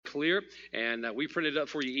clear, and we printed it up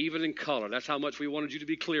for you even in color. That's how much we wanted you to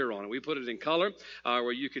be clear on it. We put it in color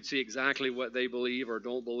where you could see exactly what they believe or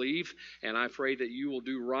don't believe, and I pray that you will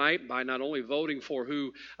do right by not only voting for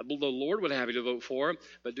who the Lord would have you to vote for,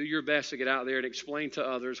 but do your best to get out there and explain to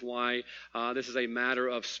others why this is a matter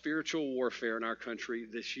of spiritual warfare in our country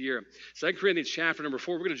this year. 2 Corinthians chapter number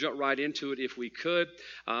 4, we're going to jump right into it if we could,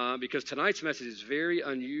 because tonight's message is very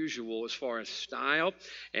unusual as far as style,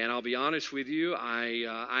 and I'll be honest with you,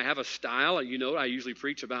 I have a style. You know, I usually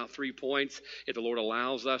preach about 3 points if the Lord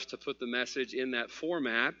allows us to put the message in that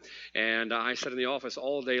format, and I sat in the office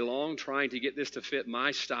all day long trying to get this to fit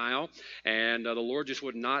my style, and the Lord just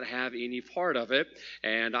would not have any part of it,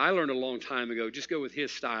 and I learned a long time ago, just go with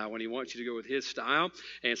His style when He wants you to go with His style,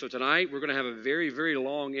 and so tonight we're going to have a very, very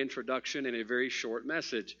long introduction and a very short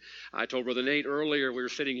message. I told Brother Nate earlier, we were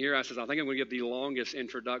sitting here, I said, I think I'm going to give the longest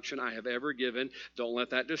introduction I have ever given. Don't let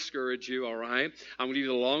that discourage you, all right? I'm going to give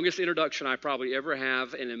you the longest introduction I probably ever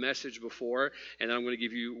have in a message before, and then I'm going to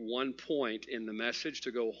give you 1 point in the message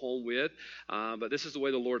to go home with. But this is the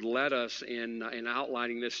way the Lord led us in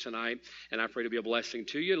outlining this tonight, and I pray to be a blessing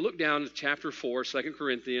to you. Look down at chapter 4, 2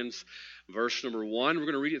 Corinthians, verse number 1. We're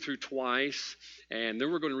going to read it through twice, and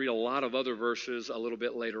then we're going to read a lot of other verses a little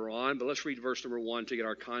bit later on. But let's read verse number 1 to get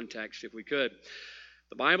our context, if we could.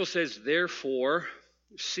 The Bible says, therefore,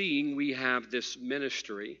 seeing we have this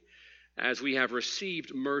ministry, as we have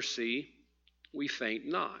received mercy, we faint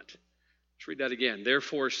not. Let's read that again.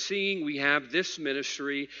 Therefore, seeing we have this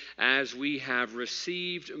ministry, as we have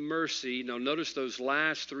received mercy. Now, notice those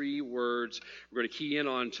last 3 words we're going to key in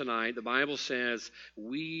on tonight. The Bible says,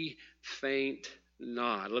 we faint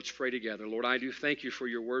not. Let's pray together. Lord, I do thank you for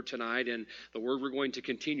your word tonight and the word we're going to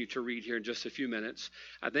continue to read here in just a few minutes.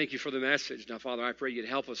 I thank you for the message. Now, Father, I pray you'd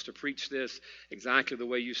help us to preach this exactly the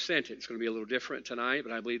way you sent it. It's going to be a little different tonight,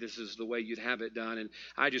 but I believe this is the way you'd have it done. And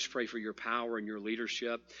I just pray for your power and your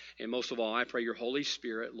leadership. And most of all, I pray your Holy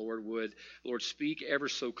Spirit, Lord, would, Lord, speak ever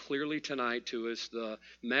so clearly tonight to us the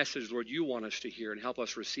message, Lord, you want us to hear, and help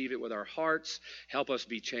us receive it with our hearts. Help us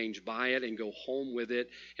be changed by it and go home with it.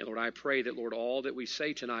 And Lord, I pray that, Lord, all that we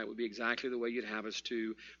say tonight would be exactly the way you'd have us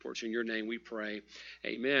to. For it's in your name we pray.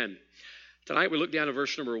 Amen. Tonight we look down at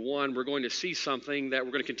verse number 1. We're going to see something that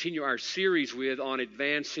we're going to continue our series with on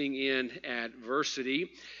advancing in adversity.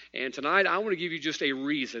 And tonight I want to give you just a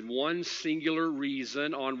reason, one singular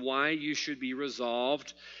reason on why you should be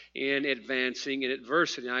resolved in advancing in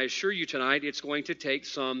adversity. And I assure you tonight it's going to take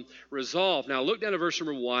some resolve. Now look down at verse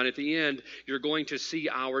number 1. At the end, you're going to see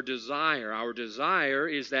our desire. Our desire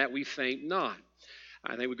is that we faint not.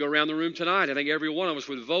 I think we go around the room tonight. I think every one of us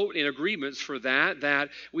would vote in agreements for that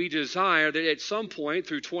we desire that at some point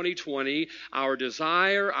through 2020, our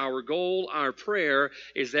desire, our goal, our prayer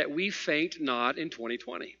is that we faint not in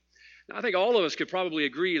 2020. Now, I think all of us could probably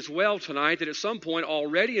agree as well tonight that at some point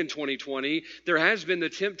already in 2020, there has been the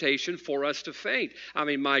temptation for us to faint. I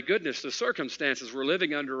mean, my goodness, the circumstances we're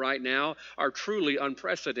living under right now are truly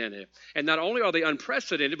unprecedented. And not only are they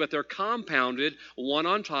unprecedented, but they're compounded one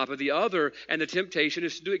on top of the other. And the temptation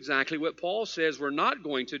is to do exactly what Paul says we're not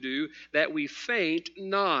going to do, that we faint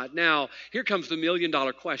not. Now, here comes the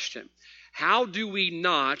million-dollar question. How do we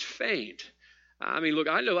not faint? I mean, look,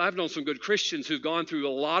 I know I've known some good Christians who've gone through a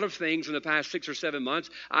lot of things in the past 6 or 7 months.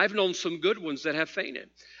 I've known some good ones that have fainted.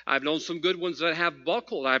 I've known some good ones that have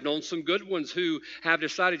buckled. I've known some good ones who have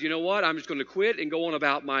decided, you know what, I'm just going to quit and go on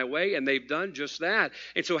about my way, and they've done just that.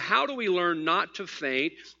 And so how do we learn not to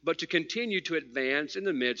faint, but to continue to advance in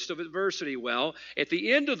the midst of adversity? Well, at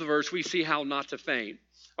the end of the verse, we see how not to faint.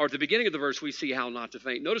 Or at the beginning of the verse, we see how not to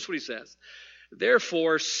faint. Notice what he says.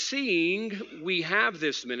 Therefore, seeing we have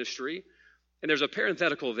this ministry, and there's a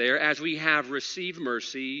parenthetical there, as we have received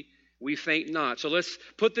mercy, we faint not. So let's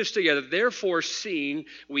put this together. Therefore, seeing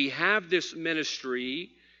we have this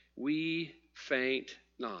ministry, we faint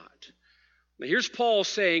not. Now, here's Paul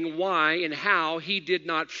saying why and how he did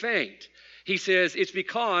not faint. He says, it's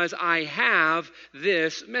because I have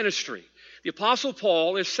this ministry. The Apostle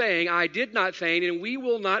Paul is saying, I did not faint, and we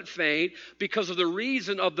will not faint because of the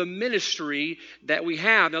reason of the ministry that we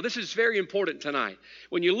have. Now, this is very important tonight.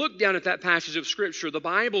 When you look down at that passage of Scripture, the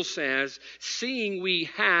Bible says, seeing we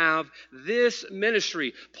have this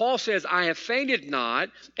ministry. Paul says, I have fainted not,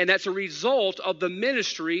 and that's a result of the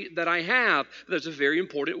ministry that I have. There's a very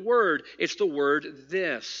important word. It's the word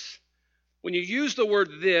this. When you use the word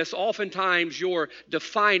this, oftentimes you're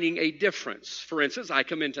defining a difference. For instance, I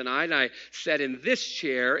come in tonight and I sat in this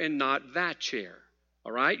chair and not that chair.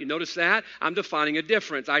 All right, you notice that? I'm defining a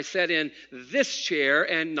difference. I sat in this chair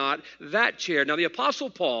and not that chair. Now, the Apostle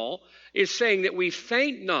Paul is saying that we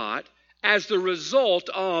faint not as the result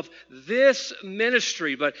of this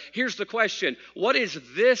ministry. But here's the question. What is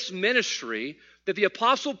this ministry that the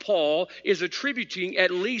Apostle Paul is attributing, at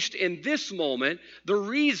least in this moment, the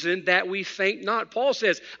reason that we faint not? Paul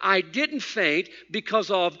says, I didn't faint because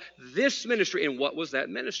of this ministry. And what was that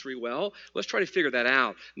ministry? Well, let's try to figure that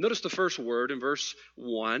out. Notice the first word in verse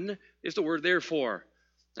 1 is the word therefore.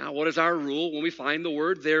 Now, what is our rule when we find the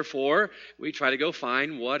word therefore? We try to go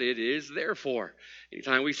find what it is there for.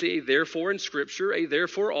 Anytime we see a therefore in Scripture, a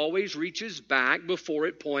therefore always reaches back before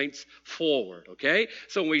it points forward, okay?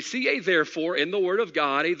 So when we see a therefore in the Word of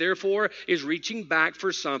God, a therefore is reaching back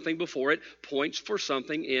for something before it points for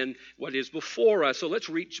something in what is before us. So let's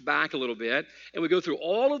reach back a little bit, and we go through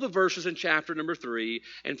all of the verses in chapter number 3,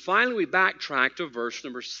 and finally we backtrack to verse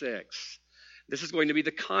number 6. This is going to be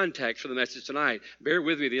the context for the message tonight. Bear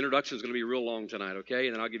with me, the introduction is going to be real long tonight, okay?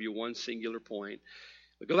 And then I'll give you one singular point.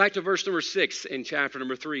 But go back to verse number 6 in chapter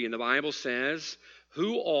number 3, and the Bible says,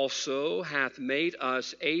 who also hath made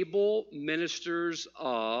us able ministers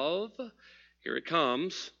of, here it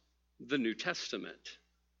comes, the New Testament.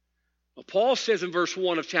 Well, Paul says in verse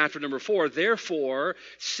 1 of chapter number 4, therefore,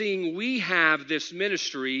 seeing we have this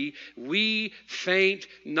ministry, we faint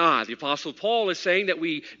not. The Apostle Paul is saying that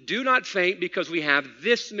we do not faint because we have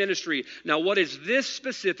this ministry. Now, what is this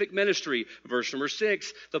specific ministry? Verse number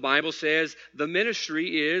 6, the Bible says the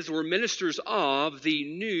ministry is, we're ministers of the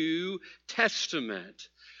New Testament.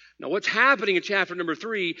 Now, what's happening in chapter number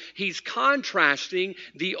 3, he's contrasting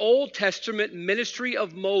the Old Testament ministry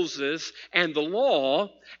of Moses and the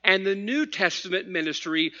law and the New Testament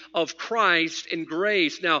ministry of Christ and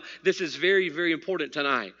grace. Now, this is very, very important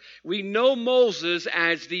tonight. We know Moses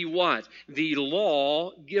as the what? The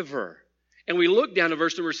law giver. And we look down to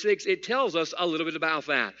verse number 6, it tells us a little bit about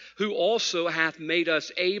that. Who also hath made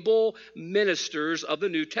us able ministers of the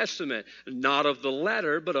New Testament, not of the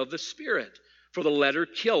letter, but of the Spirit. For the letter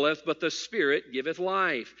killeth, but the Spirit giveth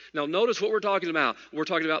life. Now notice what we're talking about. We're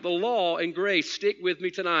talking about the law and grace. Stick with me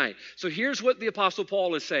tonight. So here's what the Apostle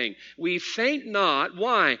Paul is saying. We faint not.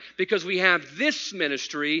 Why? Because we have this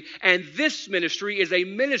ministry, and this ministry is a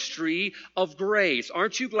ministry of grace.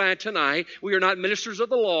 Aren't you glad tonight we are not ministers of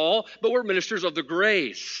the law, but we're ministers of the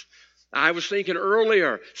grace? I was thinking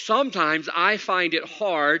earlier, sometimes I find it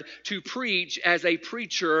hard to preach as a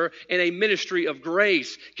preacher in a ministry of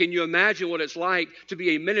grace. Can you imagine what it's like to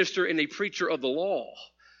be a minister and a preacher of the law?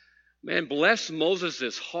 Man, bless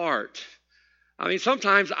Moses' heart. I mean,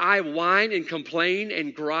 sometimes I whine and complain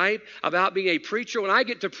and gripe about being a preacher when I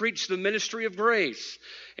get to preach the ministry of grace.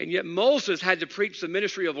 And yet Moses had to preach the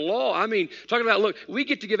ministry of law. I mean, talking about, look, we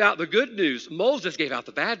get to give out the good news. Moses gave out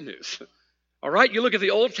the bad news. All right, you look at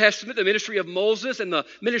the Old Testament, the ministry of Moses and the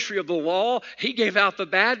ministry of the law. He gave out the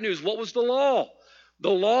bad news. What was the law?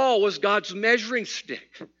 The law was God's measuring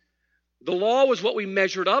stick. The law was what we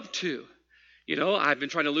measured up to. You know, I've been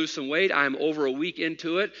trying to lose some weight. I'm over a week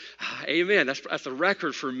into it. Amen. That's a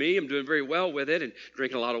record for me. I'm doing very well with it and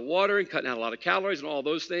drinking a lot of water and cutting out a lot of calories and all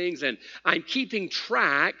those things. And I'm keeping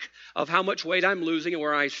track of how much weight I'm losing and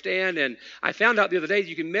where I stand. And I found out the other day that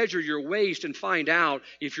you can measure your waist and find out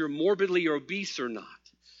if you're morbidly obese or not.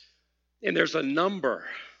 And there's a number.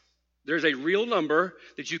 There's a real number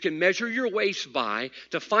that you can measure your waist by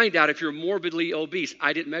to find out if you're morbidly obese.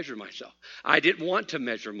 I didn't measure myself. I didn't want to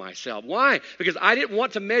measure myself. Why? Because I didn't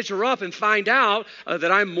want to measure up and find out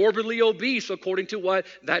that I'm morbidly obese according to what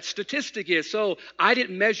that statistic is. So I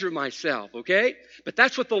didn't measure myself, okay? But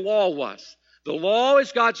that's what the law was. The law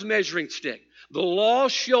is God's measuring stick. The law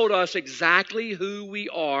showed us exactly who we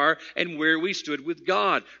are and where we stood with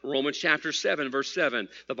God. Romans chapter 7, verse 7.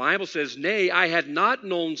 The Bible says, nay, I had not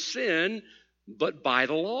known sin, but by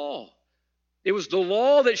the law. It was the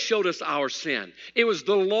law that showed us our sin. It was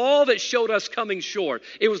the law that showed us coming short.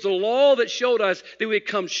 It was the law that showed us that we had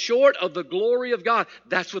come short of the glory of God.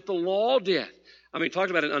 That's what the law did. I mean,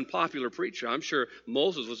 talking about an unpopular preacher, I'm sure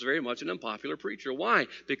Moses was very much an unpopular preacher. Why?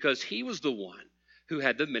 Because he was the one who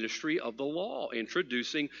had the ministry of the law,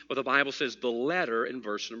 introducing what the Bible says, the letter in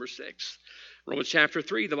verse number 6. Romans chapter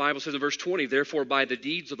 3, the Bible says in verse 20, therefore by the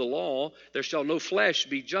deeds of the law there shall no flesh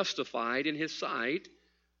be justified in his sight,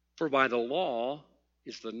 for by the law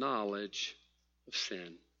is the knowledge of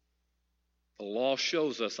sin. The law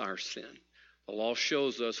shows us our sin. The law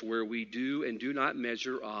shows us where we do and do not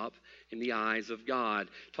measure up in the eyes of God.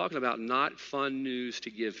 Talking about not fun news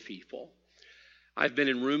to give people. I've been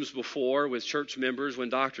in rooms before with church members when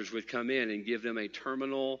doctors would come in and give them a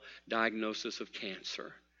terminal diagnosis of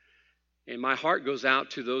cancer. And my heart goes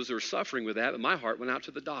out to those who are suffering with that, but my heart went out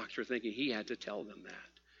to the doctor thinking he had to tell them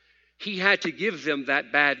that. He had to give them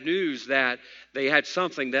that bad news that they had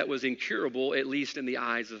something that was incurable, at least in the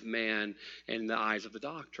eyes of man and in the eyes of the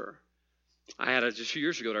doctor. I had just a few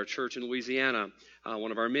years ago at our church in Louisiana.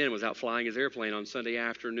 One of our men was out flying his airplane on Sunday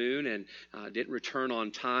afternoon and didn't return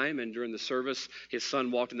on time. And during the service, his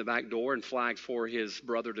son walked in the back door and flagged for his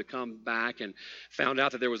brother to come back, and found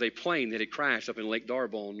out that there was a plane that had crashed up in Lake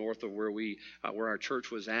D'Arbonne, north of where our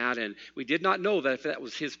church was at. And we did not know that if that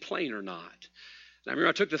was his plane or not. And I remember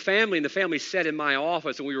I took the family, and the family sat in my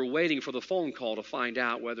office, and we were waiting for the phone call to find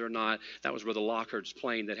out whether or not that was Brother Lockhart's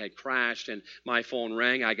plane that had crashed. And my phone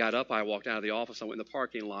rang. I got up. I walked out of the office. I went in the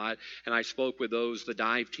parking lot, and I spoke with the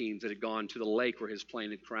dive teams that had gone to the lake where his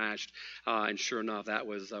plane had crashed. And sure enough, that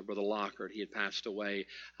was Brother Lockhart. He had passed away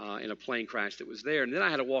in a plane crash that was there. And then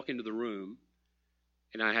I had to walk into the room,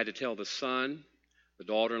 and I had to tell the son, the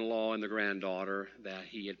daughter-in-law, and the granddaughter that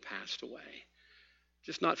he had passed away.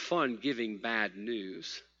 Just not fun giving bad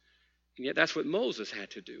news. And yet that's what Moses had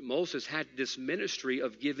to do. Moses had this ministry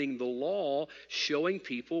of giving the law, showing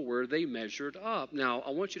people where they measured up. Now, I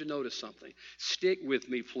want you to notice something. Stick with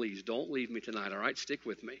me, please. Don't leave me tonight, all right? Stick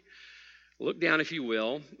with me. Look down, if you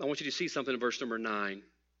will. I want you to see something in verse number 9.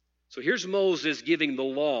 So here's Moses giving the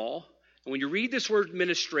law. And when you read this word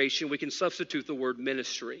ministration, we can substitute the word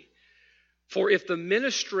ministry. For if the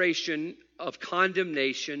ministration of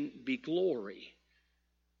condemnation be glory.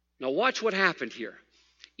 Now watch what happened here.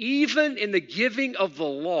 Even in the giving of the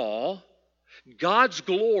law, God's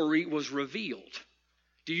glory was revealed.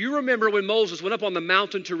 Do you remember when Moses went up on the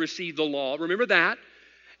mountain to receive the law? Remember that?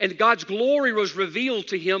 And God's glory was revealed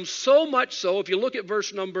to him, so much so, if you look at at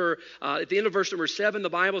the end of verse number 7, the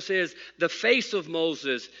Bible says, the face of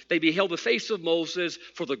Moses, they beheld the face of Moses,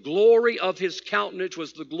 for the glory of his countenance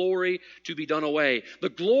was the glory to be done away. The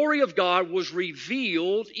glory of God was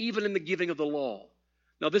revealed even in the giving of the law.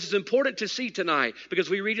 Now, this is important to see tonight because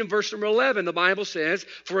we read in verse number 11, the Bible says,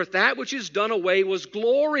 for if that which is done away was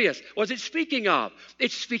glorious. What's it speaking of?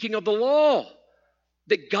 It's speaking of the law.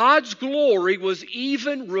 That God's glory was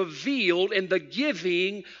even revealed in the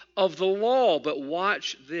giving of the law. But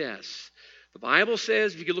watch this. The Bible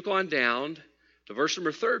says, if you could look on down to verse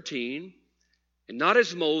number 13, and not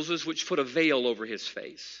as Moses, which put a veil over his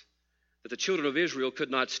face, that the children of Israel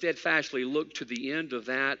could not steadfastly look to the end of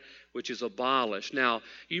that which is abolished. Now,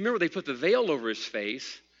 you remember they put the veil over his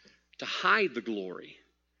face to hide the glory.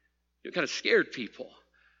 It kind of scared people.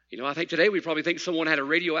 I think today we probably think someone had a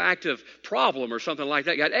radioactive problem or something like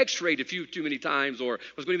that, got x-rayed a few too many times, or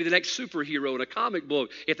was going to be the next superhero in a comic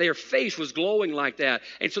book if their face was glowing like that.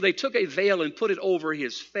 And so they took a veil and put it over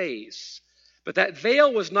his face. But that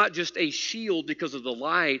veil was not just a shield because of the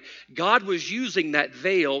light. God was using that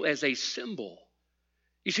veil as a symbol.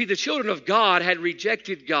 You see, the children of God had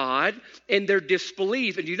rejected God in their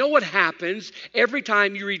disbelief. And you know what happens every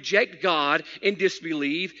time you reject God in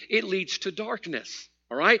disbelief? It leads to darkness.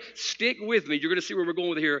 All right? Stick with me. You're going to see where we're going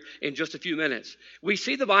with here in just a few minutes. We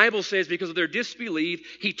see the Bible says because of their disbelief,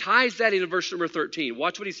 he ties that into verse number 13.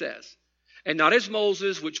 Watch what he says. And not as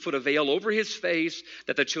Moses, which put a veil over his face,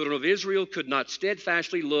 that the children of Israel could not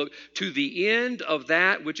steadfastly look to the end of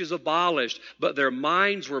that which is abolished, but their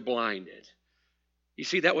minds were blinded. You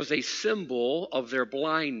see, that was a symbol of their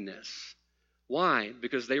blindness. Why?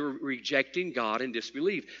 Because they were rejecting God in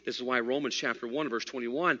disbelief. This is why Romans chapter 1, verse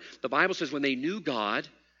 21, the Bible says when they knew God,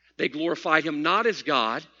 they glorified him not as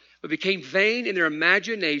God, but became vain in their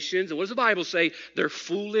imaginations. And what does the Bible say? Their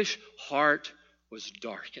foolish heart was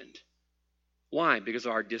darkened. Why? Because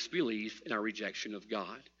of our disbelief and our rejection of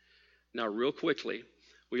God. Now, real quickly,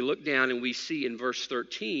 we look down and we see in verse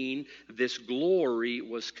 13, this glory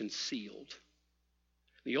was concealed.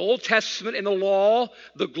 The Old Testament and the law,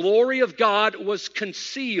 the glory of God was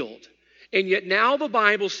concealed. And yet now the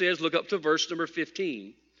Bible says, look up to verse number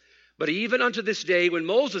 15. But even unto this day, when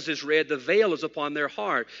Moses is read, the veil is upon their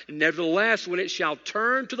heart. Nevertheless, when it shall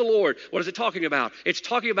turn to the Lord, what is it talking about? It's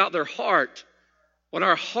talking about their heart. When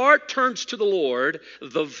our heart turns to the Lord,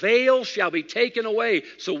 the veil shall be taken away.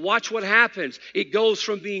 So watch what happens. It goes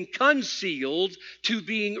from being concealed to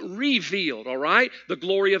being revealed, all right? The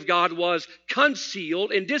glory of God was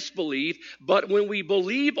concealed in disbelief, but when we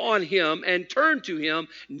believe on him and turn to him,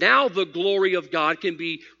 now the glory of God can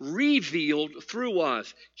be revealed through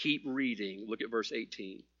us. Keep reading. Look at verse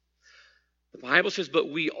 18. The Bible says, but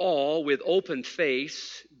we all with open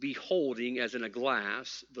face, beholding as in a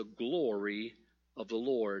glass the glory of the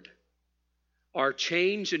Lord, are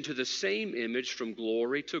changed into the same image from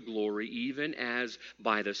glory to glory, even as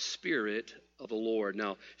by the Spirit of the Lord.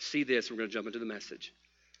 Now, see this. We're going to jump into the message.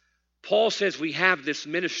 Paul says we have this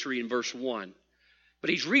ministry in verse 1. But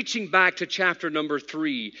he's reaching back to chapter number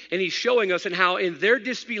 3, and he's showing us in how in their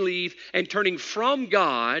disbelief and turning from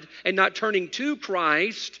God and not turning to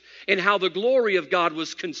Christ, and how the glory of God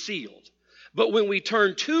was concealed. But when we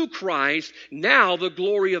turn to Christ, now the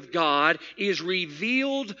glory of God is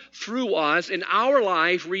revealed through us, and our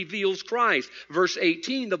life reveals Christ. Verse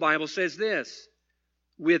 18, the Bible says this,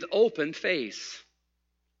 with open face.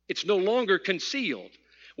 It's no longer concealed.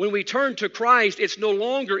 When we turn to Christ, it's no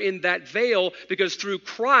longer in that veil, because through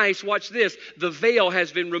Christ, watch this, the veil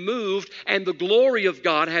has been removed and the glory of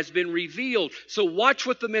God has been revealed. So watch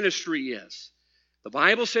what the ministry is. The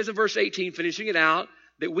Bible says in verse 18, finishing it out,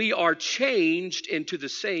 that we are changed into the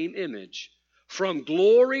same image, from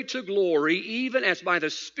glory to glory, even as by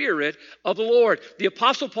the Spirit of the Lord. The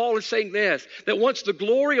Apostle Paul is saying this, that once the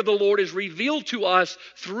glory of the Lord is revealed to us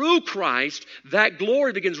through Christ, that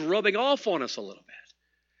glory begins rubbing off on us a little bit.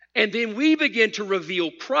 And then we begin to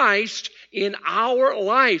reveal Christ in our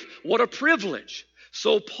life. What a privilege.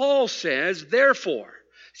 So Paul says, therefore,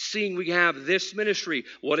 seeing we have this ministry,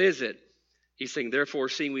 what is it? He's saying, therefore,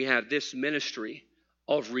 seeing we have this ministry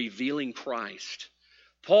of revealing Christ.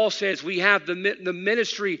 Paul says we have the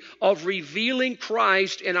ministry of revealing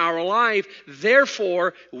Christ in our life,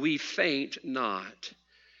 therefore we faint not.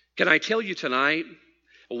 Can I tell you tonight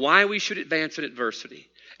why we should advance in adversity?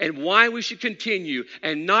 And why we should continue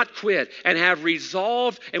and not quit and have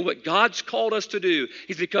resolve in what God's called us to do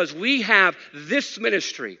is because we have this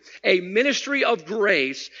ministry, a ministry of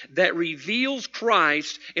grace that reveals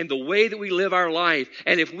Christ in the way that we live our life.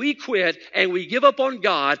 And if we quit and we give up on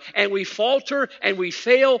God and we falter and we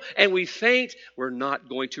fail and we faint, we're not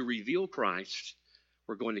going to reveal Christ.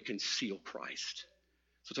 We're going to conceal Christ.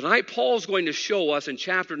 So tonight, Paul's going to show us in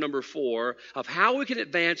chapter number 4 of how we can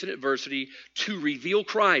advance in adversity to reveal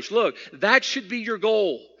Christ. Look, that should be your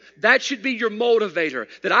goal. That should be your motivator,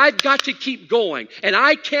 that I've got to keep going and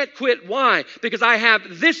I can't quit. Why? Because I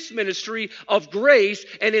have this ministry of grace,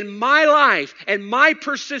 and in my life and my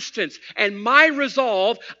persistence and my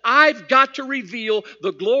resolve, I've got to reveal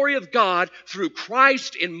the glory of God through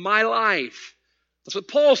Christ in my life. That's what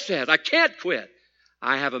Paul says. I can't quit.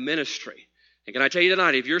 I have a ministry. And can I tell you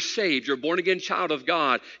tonight, if you're saved, you're a born-again child of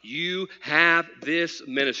God, you have this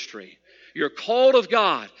ministry. You're called of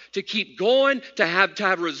God to keep going, to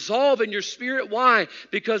have resolve in your spirit. Why?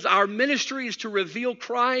 Because our ministry is to reveal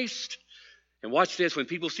Christ. And watch this, when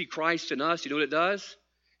people see Christ in us, you know what it does?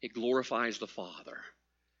 It glorifies the Father.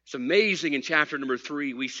 It's amazing in chapter number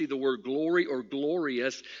 3, we see the word glory or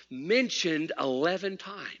glorious mentioned 11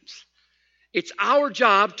 times. It's our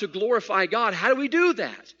job to glorify God. How do we do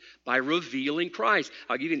that? By revealing Christ.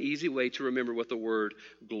 I'll give you an easy way to remember what the word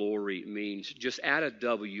glory means. Just add a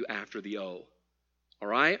W after the O. All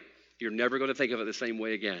right? You're never going to think of it the same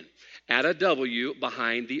way again. Add a W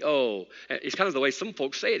behind the O. It's kind of the way some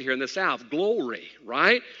folks say it here in the South. Glory,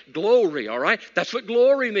 right? Glory, all right? That's what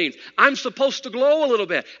glory means. I'm supposed to glow a little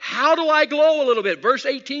bit. How do I glow a little bit? Verse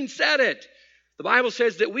 18 said it. The Bible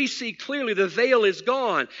says that we see clearly the veil is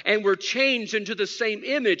gone and we're changed into the same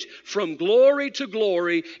image from glory to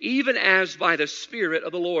glory, even as by the Spirit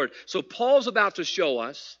of the Lord. So Paul's about to show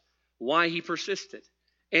us why he persisted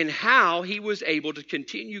and how he was able to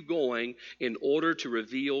continue going in order to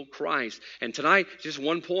reveal Christ. And tonight, just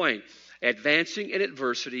one point, advancing in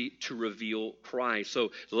adversity to reveal Christ. So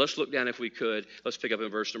let's look down if we could. Let's pick up in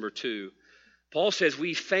verse number 2. Paul says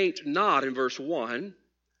we faint not in verse 1.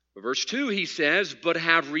 Verse 2, he says, but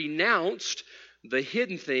have renounced the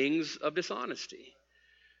hidden things of dishonesty.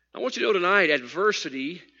 I want you to know tonight,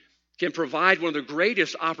 adversity can provide one of the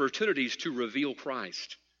greatest opportunities to reveal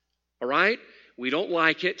Christ. All right? We don't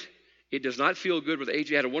like it. It does not feel good. With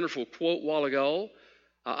AJ had a wonderful quote a while ago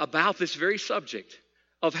about this very subject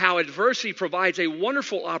of how adversity provides a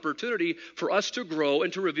wonderful opportunity for us to grow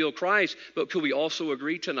and to reveal Christ. But could we also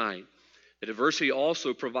agree tonight that adversity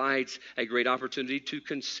also provides a great opportunity to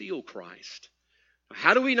conceal Christ?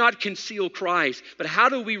 How do we not conceal Christ, but how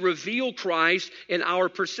do we reveal Christ in our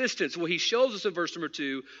persistence? Well, he shows us in verse number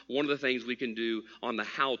 2 one of the things we can do on the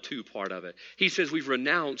how-to part of it. He says we've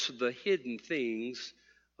renounced the hidden things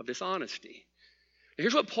of dishonesty.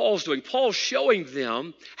 Here's what Paul's doing. Paul's showing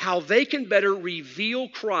them how they can better reveal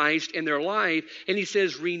Christ in their life. And he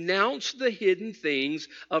says, renounce the hidden things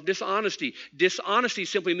of dishonesty. Dishonesty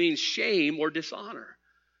simply means shame or dishonor.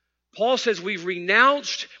 Paul says we've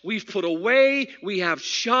renounced, we've put away, we have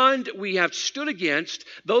shunned, we have stood against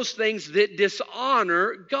those things that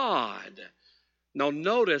dishonor God. Now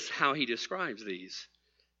notice how he describes these.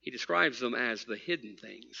 He describes them as the hidden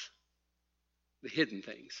things. The hidden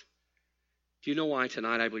things. Do you know why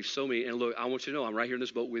tonight I believe so many, and look, I want you to know I'm right here in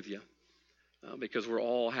this boat with you. because we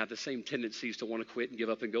all have the same tendencies to want to quit and give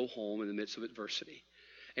up and go home in the midst of adversity.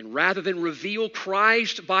 And rather than reveal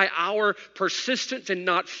Christ by our persistence and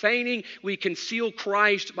not fainting, we conceal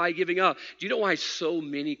Christ by giving up. Do you know why so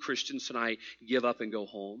many Christians tonight give up and go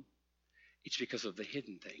home? It's because of the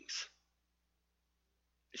hidden things.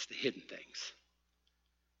 It's the hidden things.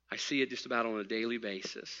 I see it just about on a daily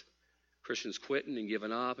basis. Christians quitting and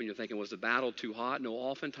giving up, and you're thinking, was the battle too hot? No,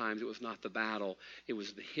 oftentimes it was not the battle. It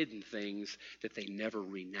was the hidden things that they never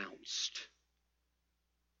renounced.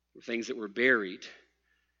 Things that were buried,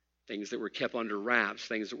 things that were kept under wraps,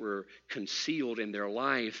 things that were concealed in their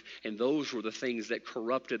life, and those were the things that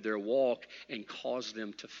corrupted their walk and caused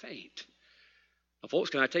them to faint. Now,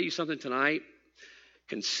 folks, can I tell you something tonight?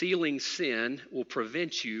 Concealing sin will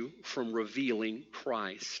prevent you from revealing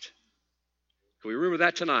Christ. Can we remember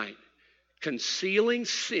that tonight? Concealing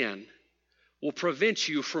sin will prevent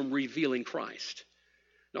you from revealing Christ.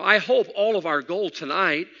 Now, I hope all of our goal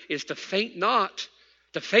tonight is to faint not.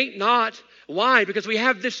 To faint not. Why? Because we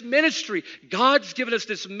have this ministry. God's given us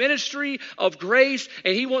this ministry of grace,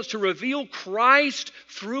 and He wants to reveal Christ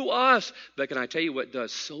through us. But can I tell you what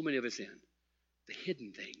does so many of us in? The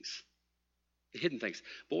hidden things. The hidden things.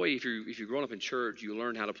 Boy, if you're growing up in church, you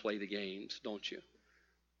learn how to play the games, don't you?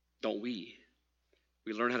 Don't we?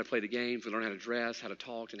 We learn how to play the games, we learn how to dress, how to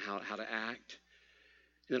talk, and how to act.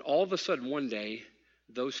 And then all of a sudden one day,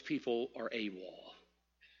 those people are AWOL.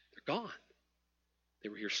 They're gone. They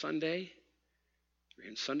were here Sunday. They were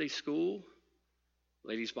in Sunday school,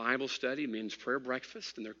 ladies' Bible study, men's prayer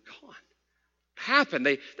breakfast, and they're gone. What happened?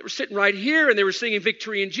 They were sitting right here, and they were singing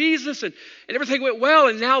Victory in Jesus, and everything went well,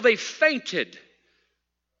 and now they fainted.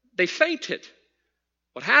 They fainted.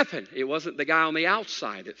 What happened? It wasn't the guy on the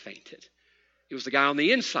outside that fainted. It was the guy on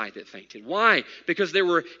the inside that fainted. Why? Because there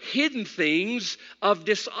were hidden things of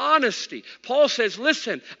dishonesty. Paul says,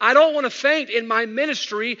 listen, I don't want to faint in my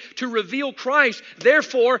ministry to reveal Christ.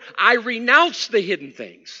 Therefore, I renounce the hidden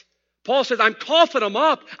things. Paul says, I'm coughing them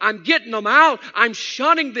up. I'm getting them out. I'm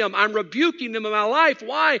shunning them. I'm rebuking them in my life.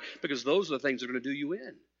 Why? Because those are the things that are going to do you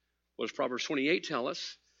in. What does Proverbs 28 tell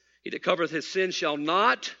us? He that covereth his sin shall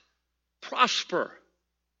not prosper.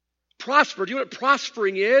 Prosper. Do you know what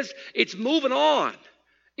prospering is? It's moving on.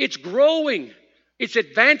 It's growing. It's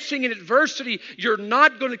advancing in adversity. You're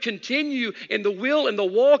not going to continue in the will and the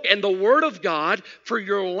walk and the Word of God for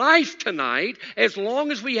your life tonight as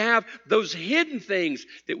long as we have those hidden things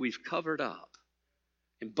that we've covered up.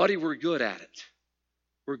 And buddy, we're good at it.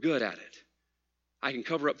 We're good at it. I can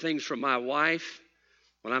cover up things from my wife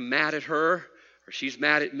when I'm mad at her or she's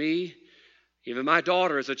mad at me. Even my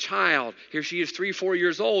daughter as a child, here she is 3, 4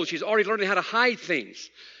 years old. She's already learning how to hide things.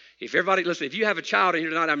 If you have a child in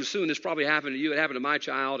here tonight, I'm assuming this probably happened to you. It happened to my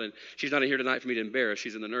child, and she's not in here tonight for me to embarrass.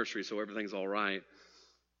 She's in the nursery, so everything's all right.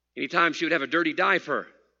 Anytime she would have a dirty diaper,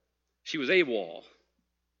 she was AWOL.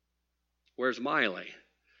 Where's Miley?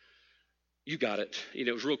 You got it.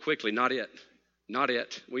 It was real quickly, not it. Not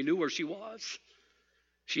it. We knew where she was.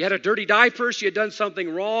 She had a dirty diaper, she had done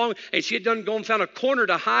something wrong, and she had gone and found a corner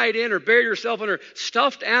to hide in or bury herself under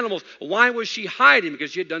stuffed animals. Why was she hiding?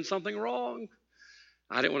 Because she had done something wrong.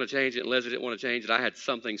 I didn't want to change it, and Leslie didn't want to change it. I had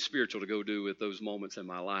something spiritual to go do with those moments in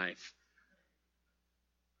my life.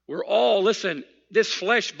 We're all, listen, this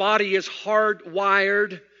flesh body is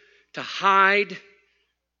hardwired to hide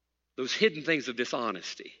those hidden things of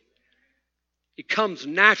dishonesty. It comes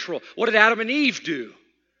natural. What did Adam and Eve do?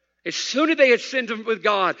 As soon as they had sinned with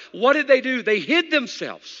God, what did they do? They hid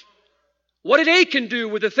themselves. What did Achan do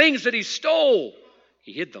with the things that he stole?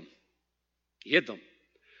 He hid them. He hid them.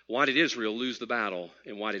 Why did Israel lose the battle,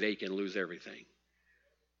 and why did Achan lose everything?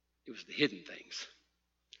 It was the hidden things.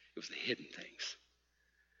 It was the hidden things.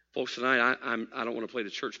 Folks, tonight, I don't want to play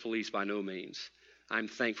the church police by no means. I'm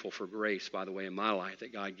thankful for grace, by the way, in my life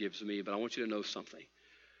that God gives me, but I want you to know something.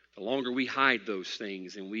 The longer we hide those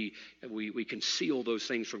things and we conceal those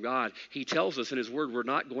things from God, He tells us in His Word we're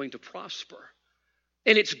not going to prosper.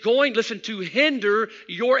 And it's going, listen, to hinder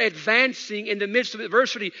your advancing in the midst of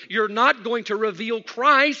adversity. You're not going to reveal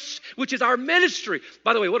Christ, which is our ministry.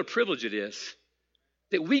 By the way, what a privilege it is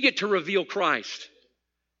that we get to reveal Christ.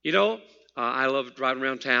 I love driving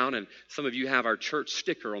around town, and some of you have our church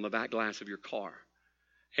sticker on the back glass of your car.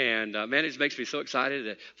 And man, it just makes me so excited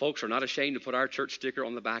that folks are not ashamed to put our church sticker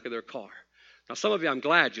on the back of their car. Now, some of you, I'm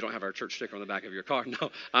glad you don't have our church sticker on the back of your car. No,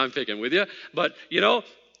 I'm picking with you. But,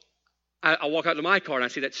 I walk out to my car and I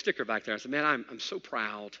see that sticker back there. I said, man, I'm so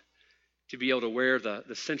proud to be able to wear the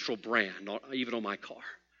Central brand, even on my car.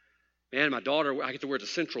 Man, my daughter, I get to wear the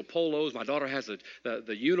Central polos. My daughter has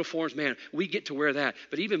the uniforms. Man, we get to wear that.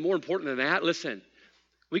 But even more important than that, listen,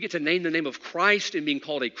 we get to name the name of Christ in being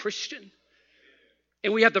called a Christian.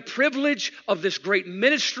 And we have the privilege of this great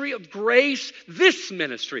ministry of grace, this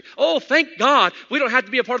ministry. Oh, thank God we don't have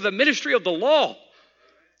to be a part of the ministry of the law.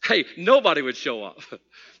 Hey, nobody would show up.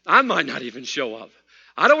 I might not even show up.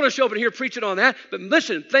 I don't want to show up in here preaching on that, but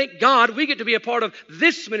listen, thank God we get to be a part of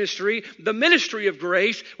this ministry, the ministry of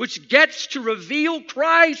grace, which gets to reveal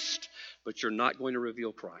Christ. But you're not going to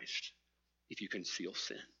reveal Christ if you conceal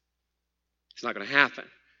sin. It's not going to happen.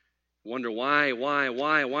 Wonder why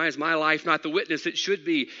is my life not the witness it should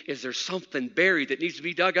be? Is there something buried that needs to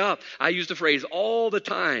be dug up? I use the phrase all the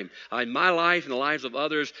time in my life and the lives of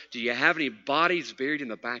others. Do you have any bodies buried in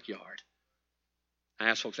the backyard? I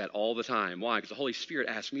ask folks that all the time. Why? Because the Holy Spirit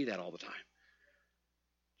asks me that all the time.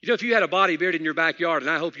 You know, if you had a body buried in your backyard, and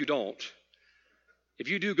I hope you don't, if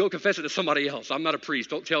you do, go confess it to somebody else. I'm not a priest.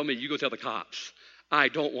 Don't tell me. You go tell the cops. I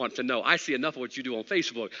don't want to know. I see enough of what you do on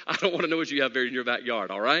Facebook. I don't want to know what you have buried in your backyard,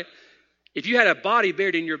 all right? If you had a body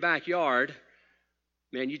buried in your backyard,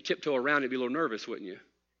 man, you'd tiptoe around and be a little nervous, wouldn't you?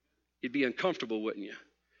 You'd be uncomfortable, wouldn't you?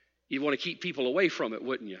 You'd want to keep people away from it,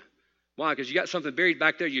 wouldn't you? Why? Because you got something buried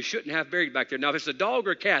back there you shouldn't have buried back there. Now, if it's a dog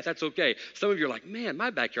or a cat, that's okay. Some of you are like, man, my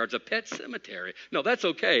backyard's a pet cemetery. No, that's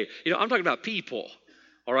okay. You know, I'm talking about people.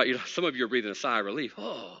 All right, you know, some of you are breathing a sigh of relief.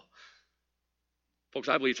 Oh. Folks,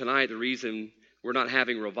 I believe tonight the reason we're not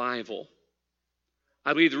having revival,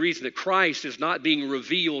 I believe the reason that Christ is not being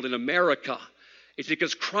revealed in America is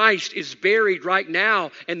because Christ is buried right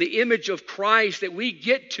now, and the image of Christ that we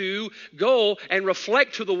get to go and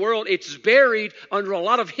reflect to the world, it's buried under a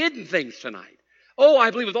lot of hidden things tonight. Oh,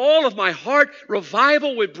 I believe with all of my heart,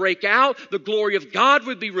 revival would break out. The glory of God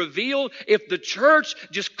would be revealed if the church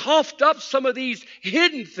just coughed up some of these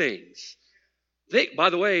hidden things. By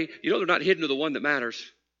the way, you know they're not hidden to the one that matters.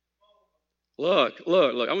 Look. I'm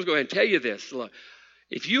going to go ahead and tell you this. Look,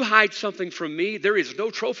 if you hide something from me, there is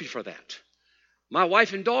no trophy for that. My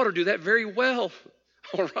wife and daughter do that very well.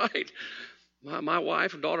 All right. My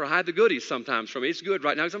wife and daughter hide the goodies sometimes from me. It's good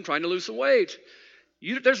right now because I'm trying to lose some weight.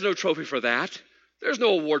 There's no trophy for that. There's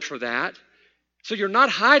no award for that. So you're not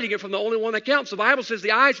hiding it from the only one that counts. The Bible says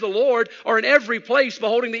the eyes of the Lord are in every place,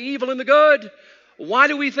 beholding the evil and the good. Why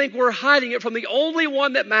do we think we're hiding it from the only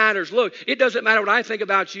one that matters? Look, it doesn't matter what I think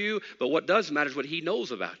about you, but what does matter is what He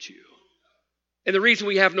knows about you. And the reason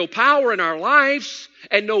we have no power in our lives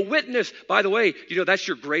and no witness, by the way, you know, that's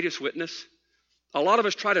your greatest witness. A lot of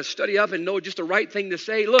us try to study up and know just the right thing to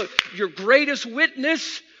say. Look, your greatest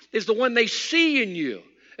witness is the one they see in you.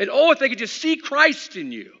 And oh, if they could just see Christ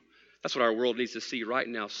in you. That's what our world needs to see right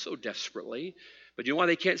now so desperately. But you know why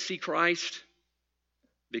they can't see Christ?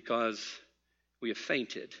 Because we have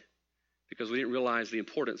fainted. Because we didn't realize the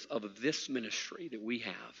importance of this ministry that we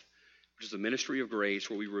have, which is the ministry of grace,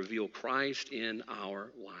 where we reveal Christ in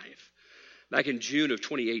our life. Back in June of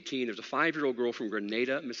 2018, there was a 5-year-old girl from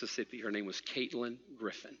Grenada, Mississippi. Her name was Caitlin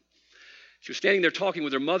Griffin. She was standing there talking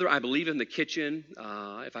with her mother, I believe in the kitchen,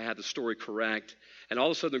 if I had the story correct. And all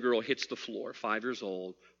of a sudden the girl hits the floor, 5 years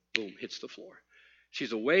old, boom, hits the floor.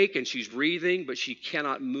 She's awake and she's breathing, but she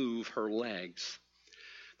cannot move her legs.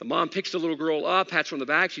 The mom picks the little girl up, pats her on the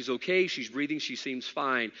back. She's okay. She's breathing. She seems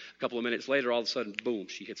fine. A couple of minutes later, all of a sudden, boom,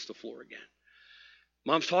 she hits the floor again.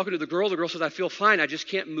 Mom's talking to the girl. The girl says, I feel fine. I just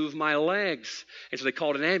can't move my legs. And so they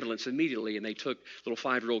called an ambulance immediately, and they took little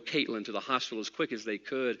 5-year-old Caitlin to the hospital as quick as they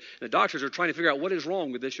could. And the doctors are trying to figure out what is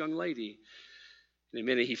wrong with this young lady. In a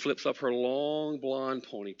minute, he flips up her long blonde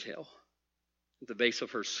ponytail. At the base of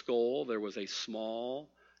her skull, there was a small,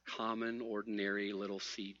 common, ordinary little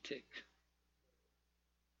seed tick.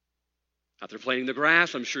 After playing the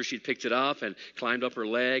grass, I'm sure she'd picked it up and climbed up her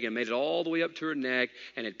leg and made it all the way up to her neck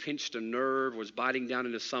and had pinched a nerve, was biting down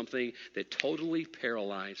into something that totally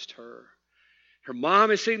paralyzed her. Her mom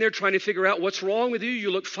is sitting there trying to figure out what's wrong with you. You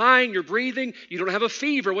look fine. You're breathing. You don't have a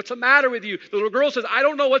fever. What's the matter with you? The little girl says, I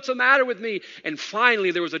don't know what's the matter with me. And finally,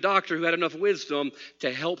 there was a doctor who had enough wisdom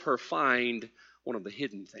to help her find one of the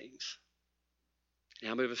hidden things.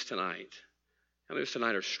 How many of us tonight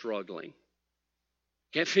are struggling?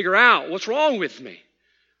 Can't figure out what's wrong with me.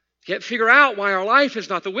 Can't figure out why our life is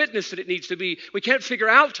not the witness that it needs to be. We can't figure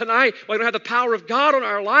out tonight why we don't have the power of God on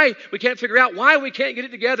our life. We can't figure out why we can't get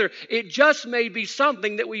it together. It just may be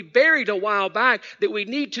something that we buried a while back that we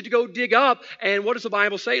need to go dig up. And what does the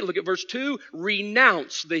Bible say? Look at verse 2.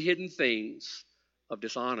 Renounce the hidden things of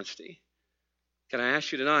dishonesty. Can I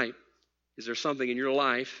ask you tonight, is there something in your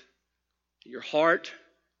life, your heart,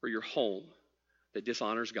 or your home that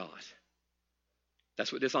dishonors God?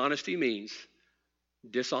 That's what dishonesty means.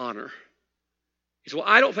 Dishonor. He said, well,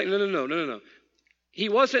 I don't think, no. He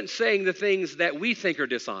wasn't saying the things that we think are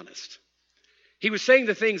dishonest. He was saying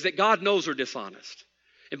the things that God knows are dishonest.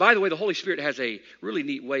 And by the way, the Holy Spirit has a really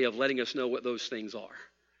neat way of letting us know what those things are.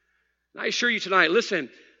 And I assure you tonight, listen,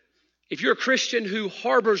 if you're a Christian who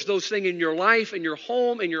harbors those things in your life, in your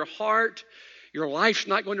home, in your heart, your life's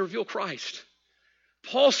not going to reveal Christ.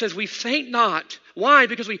 Paul says we faint not. Why?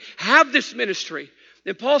 Because we have this ministry.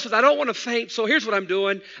 And Paul says, I don't want to faint, so here's what I'm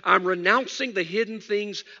doing. I'm renouncing the hidden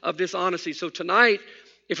things of dishonesty. So tonight,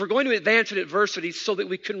 if we're going to advance in adversity so that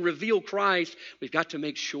we can reveal Christ, we've got to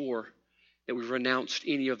make sure that we've renounced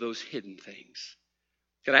any of those hidden things.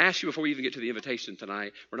 Could I ask you before we even get to the invitation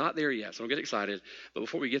tonight? We're not there yet, so don't get excited. But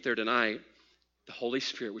before we get there tonight, the Holy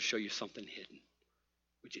Spirit would show you something hidden.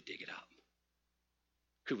 Would you dig it up?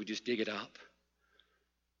 Could we just dig it up?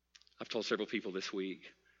 I've told several people this week,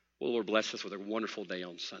 well, Lord bless us with a wonderful day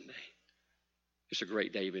on Sunday. It's a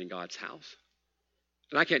great day in God's house.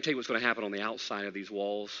 And I can't tell you what's going to happen on the outside of these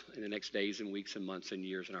walls in the next days and weeks and months and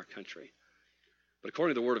years in our country. But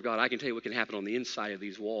according to the Word of God, I can tell you what can happen on the inside of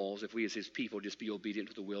these walls if we as His people just be obedient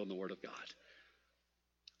to the will and the Word of God.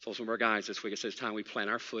 So some of our guys this week, it says it's time we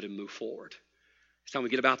plant our foot and move forward. It's time we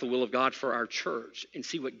get about the will of God for our church and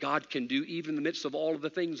see what God can do even in the midst of all of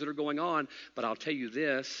the things that are going on. But I'll tell you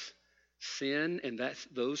this, sin and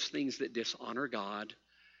those things that dishonor God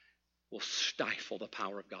will stifle the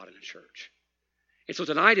power of God in a church. And so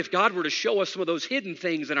tonight, if God were to show us some of those hidden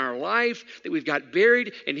things in our life that we've got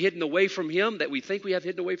buried and hidden away from Him, that we think we have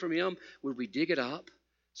hidden away from Him, would we dig it up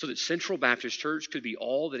so that Central Baptist Church could be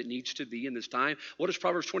all that it needs to be in this time? What does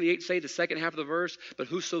Proverbs 28 say, the second half of the verse? But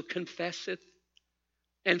whoso confesseth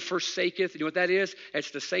and forsaketh, you know what that is?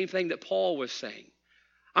 It's the same thing that Paul was saying.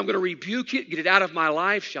 I'm going to rebuke it, get it out of my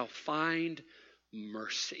life, shall find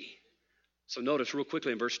mercy. So notice real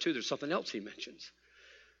quickly in verse 2, there's something else he mentions.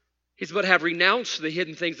 He says, but have renounced the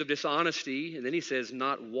hidden things of dishonesty. And then he says,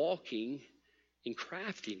 not walking in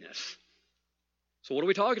craftiness. So what are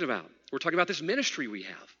we talking about? We're talking about this ministry we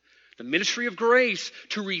have. The ministry of grace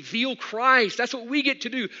to reveal Christ. That's what we get to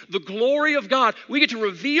do. The glory of God. We get to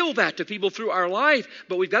reveal that to people through our life.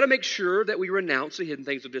 But we've got to make sure that we renounce the hidden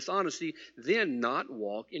things of dishonesty, then not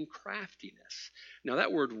walk in craftiness. Now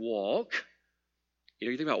that word walk,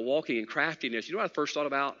 you think about walking in craftiness. You know what I first thought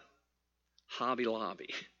about? Hobby Lobby.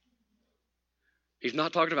 He's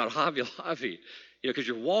not talking about Hobby Lobby, because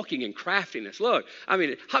you're walking in craftiness. Look,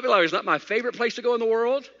 Hobby Lobby is not my favorite place to go in the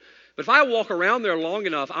world, but if I walk around there long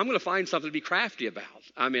enough, I'm going to find something to be crafty about.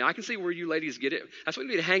 I can see where you ladies get it. That's why you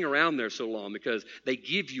need to hang around there so long, because they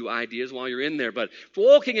give you ideas while you're in there. But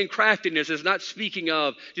walking in craftiness is not speaking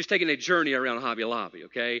of just taking a journey around Hobby Lobby,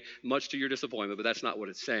 okay? Much to your disappointment, but that's not what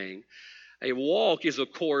it's saying. A walk is,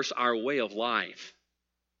 of course, our way of life.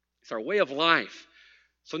 It's our way of life.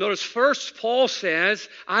 So notice first, Paul says,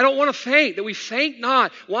 I don't want to faint, that we faint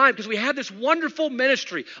not. Why? Because we have this wonderful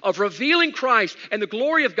ministry of revealing Christ and the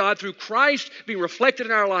glory of God through Christ being reflected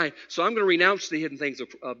in our life. So I'm going to renounce the hidden things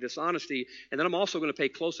of dishonesty, and then I'm also going to pay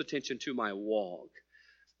close attention to my walk.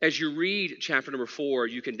 As you read chapter number 4,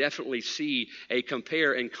 you can definitely see a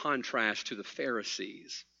compare and contrast to the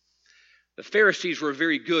Pharisees. The Pharisees were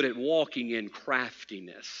very good at walking in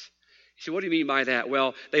craftiness. So what do you mean by that?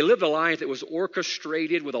 Well, they lived a life that was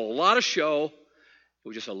orchestrated with a lot of show,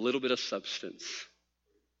 with just a little bit of substance.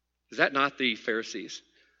 Is that not the Pharisees?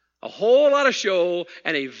 A whole lot of show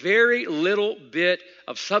and a very little bit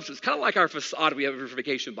of substance. Kind of like our facade we have for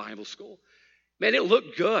Vacation Bible School. Man, it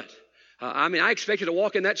looked good. I expected to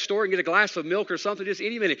walk in that store and get a glass of milk or something just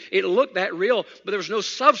any minute. It looked that real, but there was no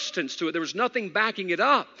substance to it. There was nothing backing it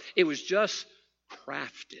up. It was just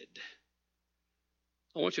crafted.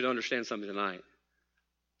 I want you to understand something tonight.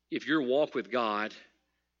 If your walk with God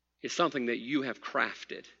is something that you have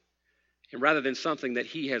crafted, and rather than something that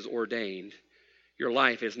He has ordained, your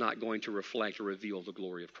life is not going to reflect or reveal the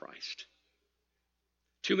glory of Christ.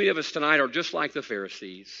 Too many of us tonight are just like the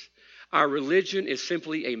Pharisees. Our religion is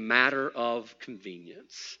simply a matter of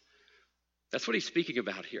convenience. That's what he's speaking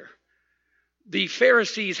about here. The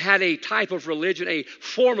Pharisees had a type of religion, a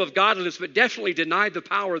form of godliness, but definitely denied the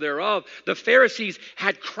power thereof. The Pharisees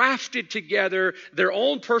had crafted together their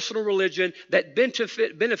own personal religion that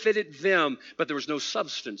benefited them, but there was no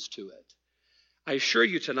substance to it. I assure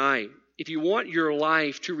you tonight, if you want your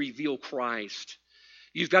life to reveal Christ,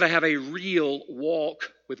 you've got to have a real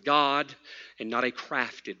walk with God and not a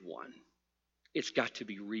crafted one. It's got to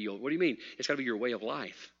be real. What do you mean? It's got to be your way of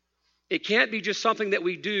life. It can't be just something that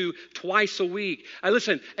we do twice a week.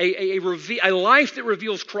 Listen, a life that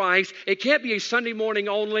reveals Christ, it can't be a Sunday morning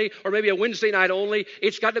only or maybe a Wednesday night only.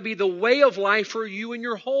 It's got to be the way of life for you in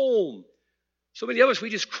your home. So many of us, we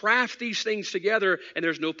just craft these things together and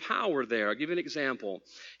there's no power there. I'll give you an example.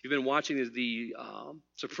 You've been watching the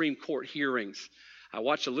Supreme Court hearings. I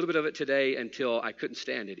watched a little bit of it today until I couldn't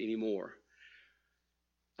stand it anymore.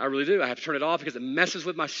 I really do. I have to turn it off because it messes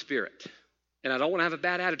with my spirit. And I don't want to have a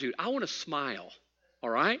bad attitude. I want to smile. All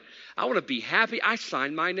right? I want to be happy. I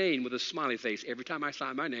sign my name with a smiley face. Every time I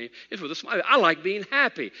sign my name, it's with a smiley. I like being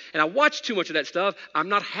happy. And I watch too much of that stuff. I'm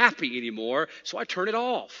not happy anymore, so I turn it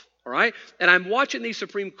off. All right? And I'm watching these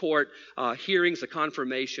Supreme Court hearings, the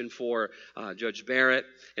confirmation for Judge Barrett,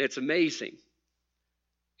 and it's amazing.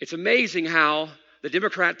 It's amazing how the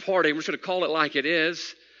Democrat Party, we're just going to call it like it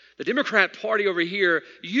is, the Democrat Party over here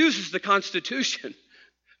uses the Constitution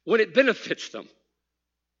when it benefits them.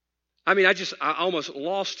 I mean, I almost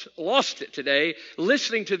lost it today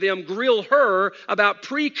listening to them grill her about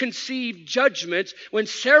preconceived judgments when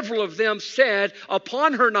several of them said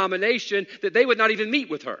upon her nomination that they would not even meet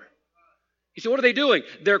with her. He said, what are they doing?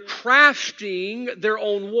 They're crafting their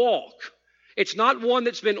own walk. It's not one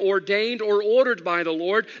that's been ordained or ordered by the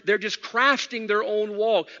Lord. They're just crafting their own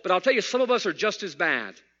walk. But I'll tell you, some of us are just as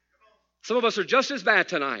bad. Some of us are just as bad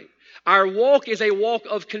tonight. Our walk is a walk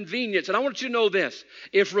of convenience. And I want you to know this.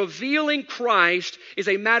 If revealing Christ is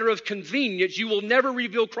a matter of convenience, you will never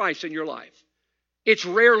reveal Christ in your life. It's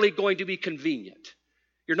rarely going to be convenient.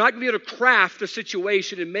 You're not going to be able to craft a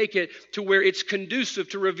situation and make it to where it's conducive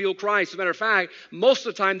to reveal Christ. As a matter of fact, most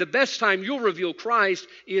of the time, the best time you'll reveal Christ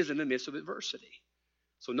is in the midst of adversity.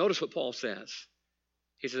 So notice what Paul says.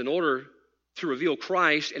 He says, in order to reveal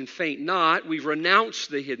Christ and faint not, we've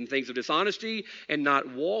renounced the hidden things of dishonesty and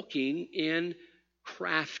not walking in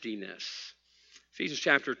craftiness. Ephesians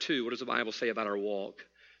chapter 2, what does the Bible say about our walk?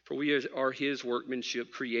 For we are his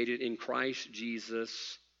workmanship created in Christ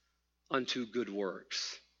Jesus unto good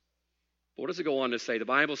works. But what does it go on to say? The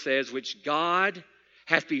Bible says, which God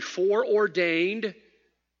hath before ordained,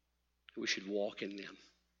 we should walk in them.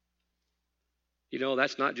 You know,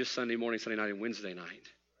 that's not just Sunday morning, Sunday night, and Wednesday night.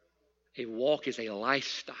 A walk is a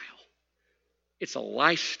lifestyle. It's a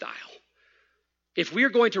lifestyle. If we're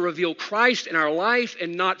going to reveal Christ in our life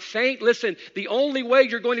and not faint, listen, the only way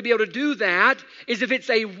you're going to be able to do that is if it's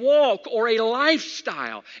a walk or a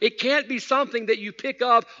lifestyle. It can't be something that you pick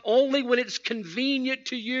up only when it's convenient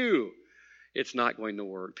to you. It's not going to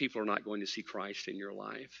work. People are not going to see Christ in your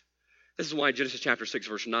life. This is why Genesis chapter 6,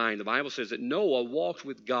 verse 9, the Bible says that Noah walked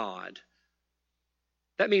with God.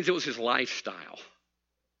 That means it was his lifestyle.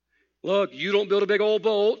 Look, you don't build a big old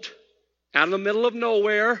boat out in the middle of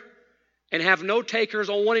nowhere and have no takers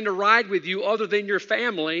on wanting to ride with you other than your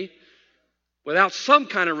family without some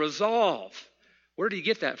kind of resolve. Where did he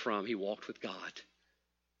get that from? He walked with God.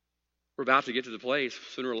 We're about to get to the place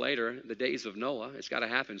sooner or later, the days of Noah. It's got to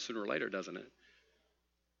happen sooner or later, doesn't it?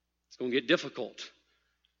 It's going to get difficult.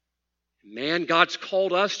 Man, God's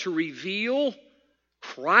called us to reveal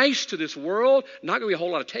Christ to this world. Not going to be a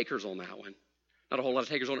whole lot of takers on that one. Not a whole lot of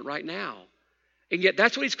takers on it right now. And yet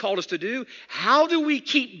that's what he's called us to do. How do we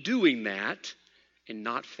keep doing that and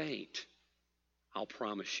not faint? I'll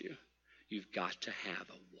promise you, you've got to have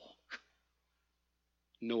a walk.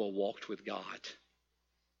 Noah walked with God.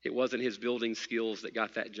 It wasn't his building skills that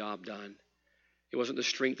got that job done. It wasn't the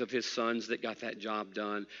strength of his sons that got that job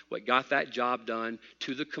done. What got that job done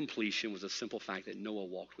to the completion was the simple fact that Noah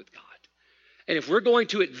walked with God. And if we're going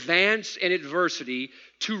to advance in adversity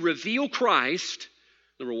to reveal Christ,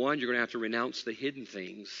 number one, you're going to have to renounce the hidden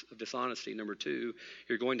things of dishonesty. Number two,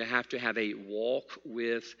 you're going to have a walk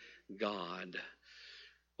with God.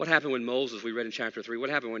 What happened when Moses, we read in chapter 3, what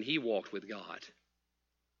happened when he walked with God?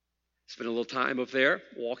 Spent a little time up there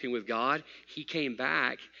walking with God. He came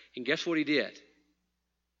back, and guess what he did?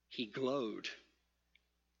 He glowed.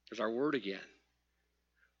 There's our word again.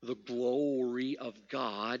 The glory of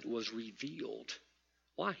God was revealed.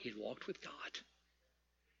 Why? He walked with God.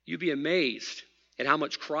 You'd be amazed at how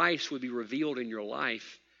much Christ would be revealed in your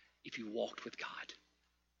life if you walked with God.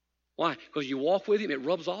 Why? Because you walk with him, it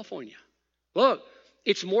rubs off on you. Look,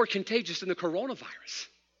 it's more contagious than the coronavirus.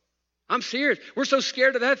 I'm serious. We're so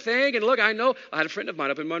scared of that thing. And look, I know, I had a friend of mine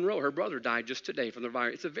up in Monroe. Her brother died just today from the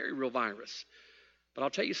virus. It's a very real virus. But I'll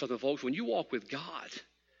tell you something, folks. When you walk with God,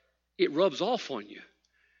 it rubs off on you.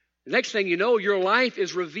 The next thing you know, your life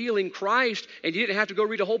is revealing Christ, and you didn't have to go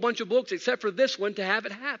read a whole bunch of books except for this one to have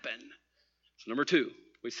it happen. So number two,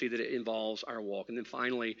 we see that it involves our walk. And then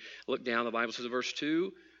finally, look down. The Bible says in verse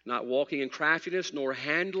 2, not walking in craftiness, nor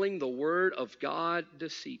handling the word of God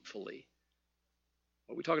deceitfully.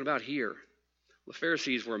 What are we talking about here? The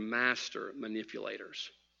Pharisees were master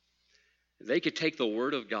manipulators. They could take the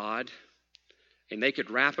word of God and they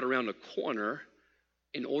could wrap it around a corner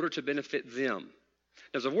in order to benefit them.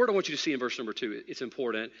 Now, there's a word I want you to see in verse number 2. It's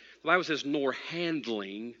important. The Bible says, nor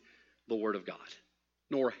handling the word of God.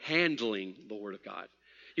 Nor handling the word of God.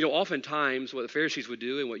 You know, oftentimes what the Pharisees would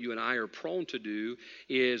do and what you and I are prone to do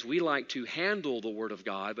is we like to handle the Word of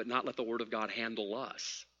God, but not let the Word of God handle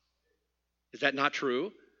us. Is that not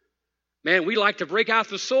true? Man, we like to break out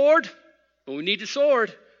the sword, but we need the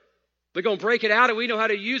sword. We're going to break it out and we know how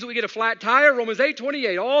to use it. We get a flat tire. Romans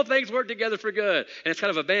 8:28. All things work together for good. And it's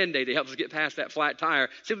kind of a Band-Aid to help us get past that flat tire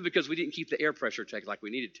simply because we didn't keep the air pressure checked like we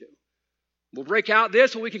needed to. We'll break out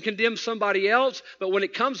this and we can condemn somebody else. But when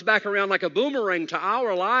it comes back around like a boomerang to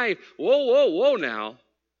our life, whoa now.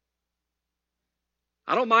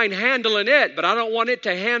 I don't mind handling it, but I don't want it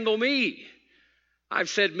to handle me. I've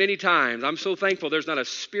said many times, I'm so thankful there's not a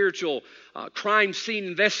spiritual crime scene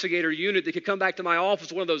investigator unit that could come back to my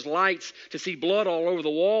office, one of those lights, to see blood all over the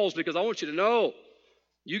walls, because I want you to know,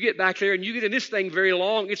 you get back there and you get in this thing very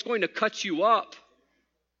long, it's going to cut you up.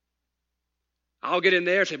 I'll get in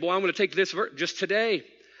there and say, boy, I'm going to take this just today.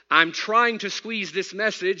 I'm trying to squeeze this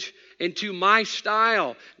message into my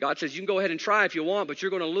style. God says, you can go ahead and try if you want, but you're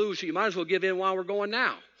going to lose, so you might as well give in while we're going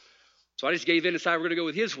now. So I just gave in and decided we're going to go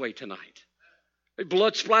with His way tonight.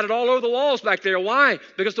 Blood splattered all over the walls back there. Why?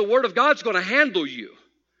 Because the Word of God's going to handle you.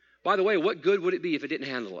 By the way, what good would it be if it didn't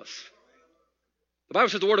handle us? The Bible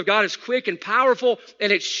says the Word of God is quick and powerful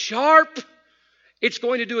and it's sharp. It's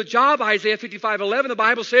going to do a job. Isaiah 55:11, the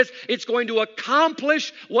Bible says it's going to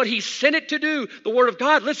accomplish what He sent it to do. The Word of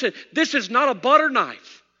God, listen, this is not a butter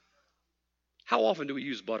knife. How often do we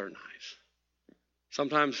use butter knives?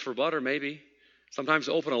 Sometimes for butter, maybe. Sometimes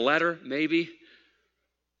to open a letter, maybe.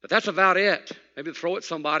 But that's about it. Maybe throw at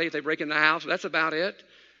somebody if they break in the house. That's about it.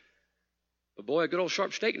 But boy, a good old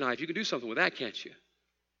sharp steak knife, you can do something with that, can't you?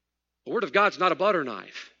 The Word of God's not a butter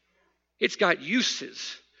knife. It's got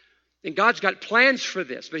uses. And God's got plans for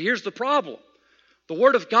this. But here's the problem. The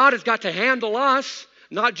Word of God has got to handle us,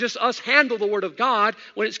 not just us handle the Word of God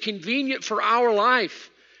when it's convenient for our life.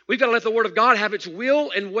 We've got to let the Word of God have its will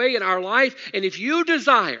and way in our life. And if you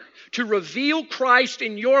desire to reveal Christ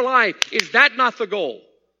in your life, is that not the goal?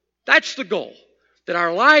 That's the goal. That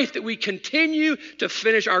our life, that we continue to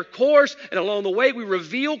finish our course, and along the way we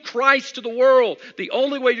reveal Christ to the world. The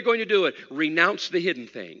only way you're going to do it, renounce the hidden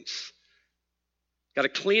things. Got to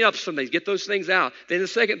clean up some things, get those things out. Then the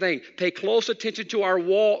second thing, pay close attention to our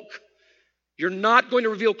walk. You're not going to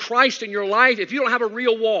reveal Christ in your life if you don't have a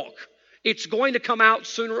real walk. It's going to come out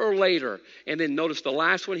sooner or later. And then notice the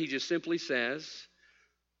last one, he just simply says,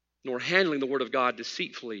 nor handling the Word of God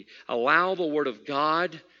deceitfully. Allow the Word of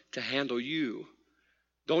God to handle you.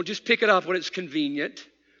 Don't just pick it up when it's convenient.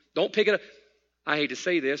 Don't pick it up. I hate to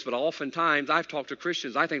say this, but oftentimes I've talked to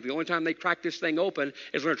Christians. I think the only time they crack this thing open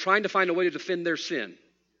is when they're trying to find a way to defend their sin.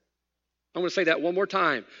 I'm going to say that one more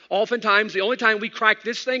time. Oftentimes, the only time we crack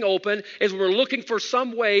this thing open is when we're looking for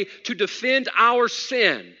some way to defend our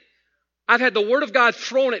sin. I've had the Word of God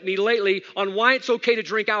thrown at me lately on why it's okay to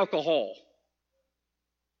drink alcohol.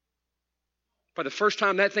 For the first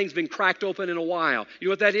time that thing's been cracked open in a while. You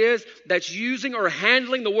know what that is? That's using or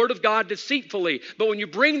handling the Word of God deceitfully. But when you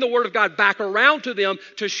bring the Word of God back around to them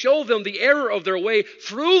to show them the error of their way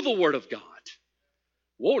through the Word of God.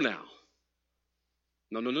 Whoa now.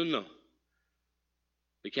 No.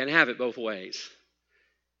 We can't have it both ways.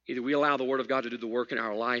 Either we allow the Word of God to do the work in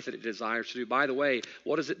our life that it desires to do. By the way,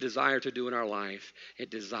 what does it desire to do in our life? It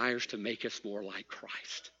desires to make us more like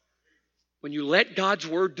Christ. When you let God's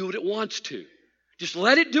Word do what it wants to. Just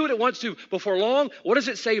let it do what it wants to. Before long, what does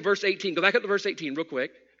it say, verse 18? Go back up to verse 18 real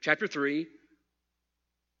quick. Chapter 3.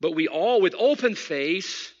 But we all with open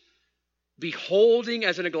face, beholding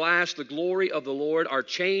as in a glass the glory of the Lord, are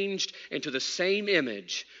changed into the same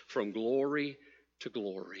image from glory to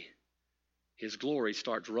glory. His glory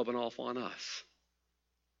starts rubbing off on us.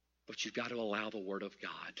 But you've got to allow the Word of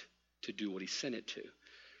God to do what He sent it to.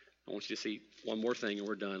 I want you to see one more thing and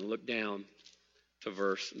we're done. Look down to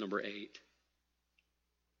verse number 8.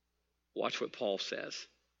 Watch what Paul says.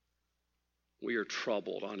 We are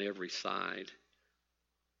troubled on every side.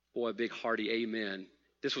 Boy, a big hearty amen.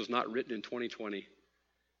 This was not written in 2020.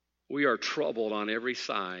 We are troubled on every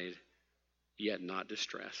side, yet not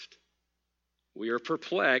distressed. We are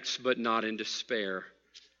perplexed, but not in despair.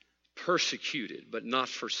 Persecuted, but not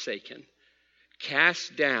forsaken.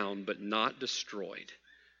 Cast down, but not destroyed.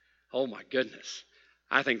 Oh my goodness.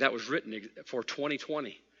 I think that was written for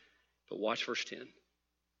 2020. But watch verse 10.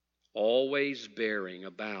 Always bearing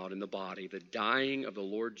about in the body the dying of the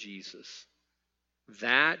Lord Jesus.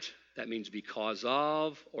 That means because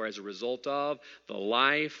of or as a result of the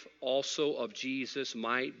life also of Jesus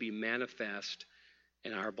might be manifest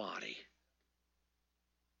in our body.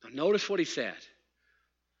 Now notice what he said.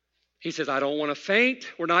 He says, I don't want to faint.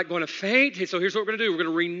 We're not going to faint. So here's what we're going to do. We're going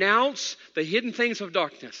to renounce the hidden things of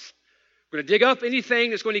darkness. We're going to dig up anything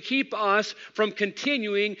that's going to keep us from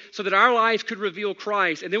continuing so that our life could reveal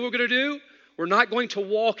Christ. And then what we're going to do? We're not going to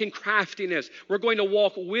walk in craftiness. We're going to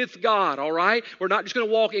walk with God, all right? We're not just going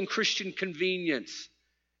to walk in Christian convenience.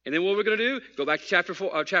 And then what we're going to do? Go back to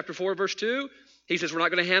chapter 4, verse 2. He says we're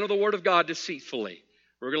not going to handle the Word of God deceitfully.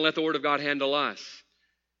 We're going to let the Word of God handle us.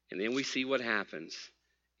 And then we see what happens.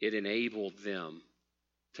 It enabled them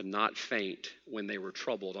to not faint when they were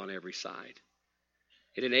troubled on every side.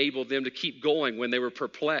 It enabled them to keep going when they were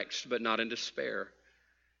perplexed, but not in despair.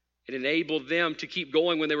 It enabled them to keep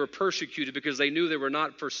going when they were persecuted because they knew they were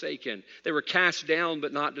not forsaken. They were cast down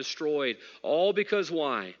but not destroyed. All because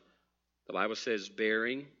why? The Bible says,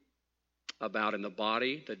 bearing about in the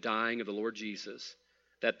body the dying of the Lord Jesus,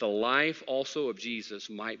 that the life also of Jesus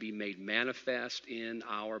might be made manifest in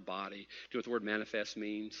our body. Do you know what the word manifest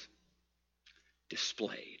means?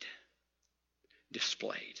 Displayed.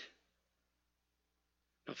 Displayed.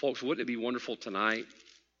 Now, folks, wouldn't it be wonderful tonight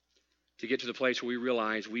to get to the place where we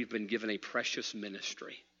realize we've been given a precious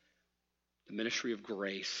ministry, the ministry of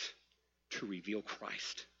grace, to reveal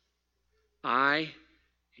Christ. I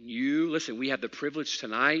and you, listen, we have the privilege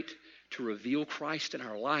tonight to reveal Christ in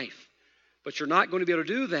our life. But you're not going to be able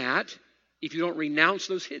to do that if you don't renounce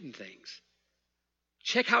those hidden things.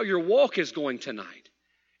 Check how your walk is going tonight.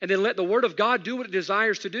 And then let the Word of God do what it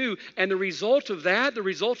desires to do. And the result of that, the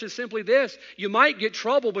result is simply this. You might get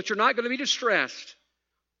trouble, but you're not going to be distressed.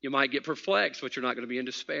 You might get perplexed, but you're not going to be in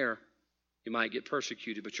despair. You might get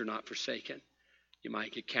persecuted, but you're not forsaken. You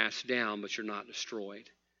might get cast down, but you're not destroyed.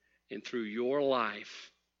 And through your life,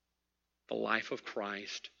 the life of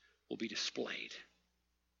Christ will be displayed.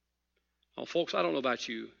 Now, folks, I don't know about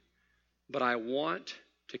you, but I want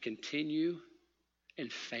to continue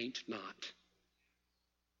and faint not.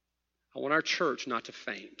 I want our church not to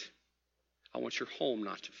faint. I want your home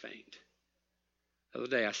not to faint. The other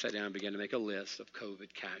day I sat down and began to make a list of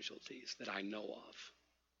COVID casualties that I know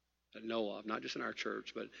of. Not just in our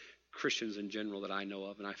church, but Christians in general that I know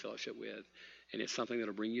of and I fellowship with. And it's something that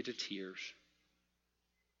will bring you to tears.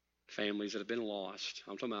 Families that have been lost.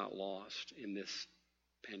 I'm talking about lost in this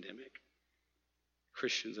pandemic.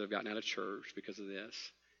 Christians that have gotten out of church because of this.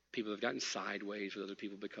 People that have gotten sideways with other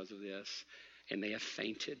people because of this. And they have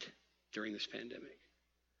fainted during this pandemic.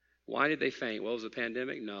 Why did they faint? Well, was it a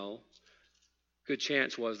pandemic? No. Good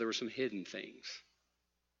chance was there were some hidden things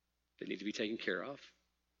that need to be taken care of.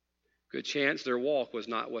 Good chance their walk was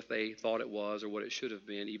not what they thought it was or what it should have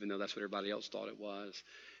been, even though that's what everybody else thought it was,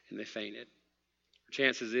 and they fainted.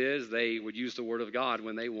 Chances is they would use the Word of God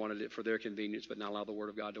when they wanted it for their convenience, but not allow the Word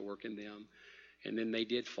of God to work in them. And then they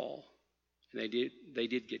did fall. And they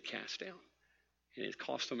did get cast down. And it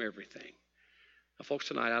cost them everything. Now, folks,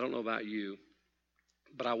 tonight, I don't know about you,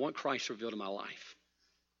 but I want Christ revealed in my life.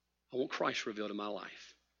 I want Christ revealed in my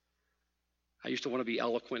life. I used to want to be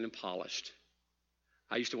eloquent and polished.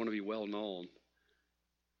 I used to want to be well known.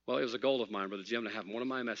 Well, it was a goal of mine, Brother Jim, to have one of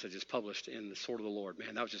my messages published in the Sword of the Lord.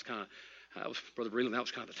 Man, that was just kind of, Brother Breland, that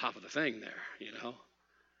was kind of the top of the thing there, you know.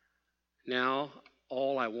 Now,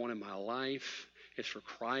 all I want in my life is for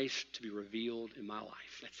Christ to be revealed in my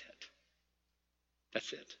life. That's it.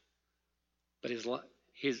 That's it. But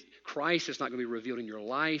his Christ is not going to be revealed in your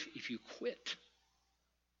life if you quit.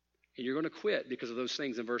 And you're going to quit because of those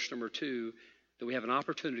things in verse number 2 that we have an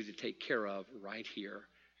opportunity to take care of right here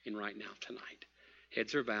and right now tonight.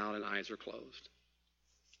 Heads are bowed and eyes are closed.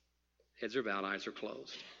 Heads are bowed, eyes are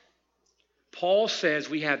closed. Paul says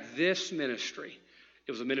we have this ministry.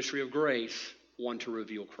 It was a ministry of grace, one to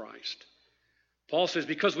reveal Christ. Paul says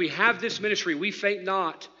because we have this ministry, we faint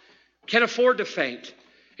not. Can't afford to faint.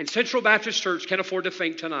 And Central Baptist Church can't afford to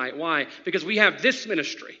faint tonight. Why? Because we have this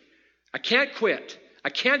ministry. I can't quit. I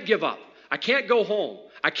can't give up. I can't go home.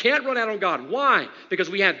 I can't run out on God. Why? Because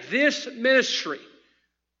we have this ministry,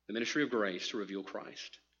 the ministry of grace to reveal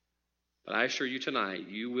Christ. But I assure you tonight,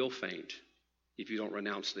 you will faint if you don't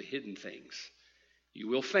renounce the hidden things. You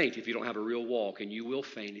will faint if you don't have a real walk, and you will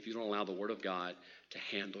faint if you don't allow the Word of God to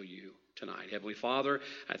handle you tonight. Heavenly Father,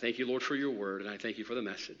 I thank you, Lord, for your word, and I thank you for the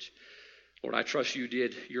message. Lord, I trust you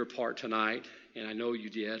did your part tonight, and I know you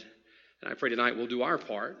did. And I pray tonight we'll do our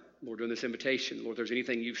part, Lord, during this invitation. Lord, if there's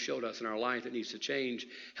anything you've showed us in our life that needs to change,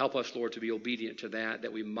 help us, Lord, to be obedient to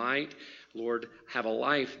that we might, Lord, have a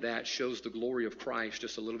life that shows the glory of Christ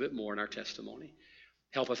just a little bit more in our testimony.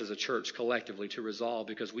 Help us as a church collectively to resolve,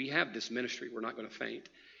 because we have this ministry. We're not going to faint.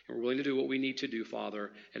 And we're willing to do what we need to do,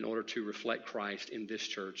 Father, in order to reflect Christ in this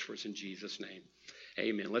church. For it's in Jesus' name.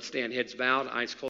 Amen. Let's stand, heads bowed, eyes closed.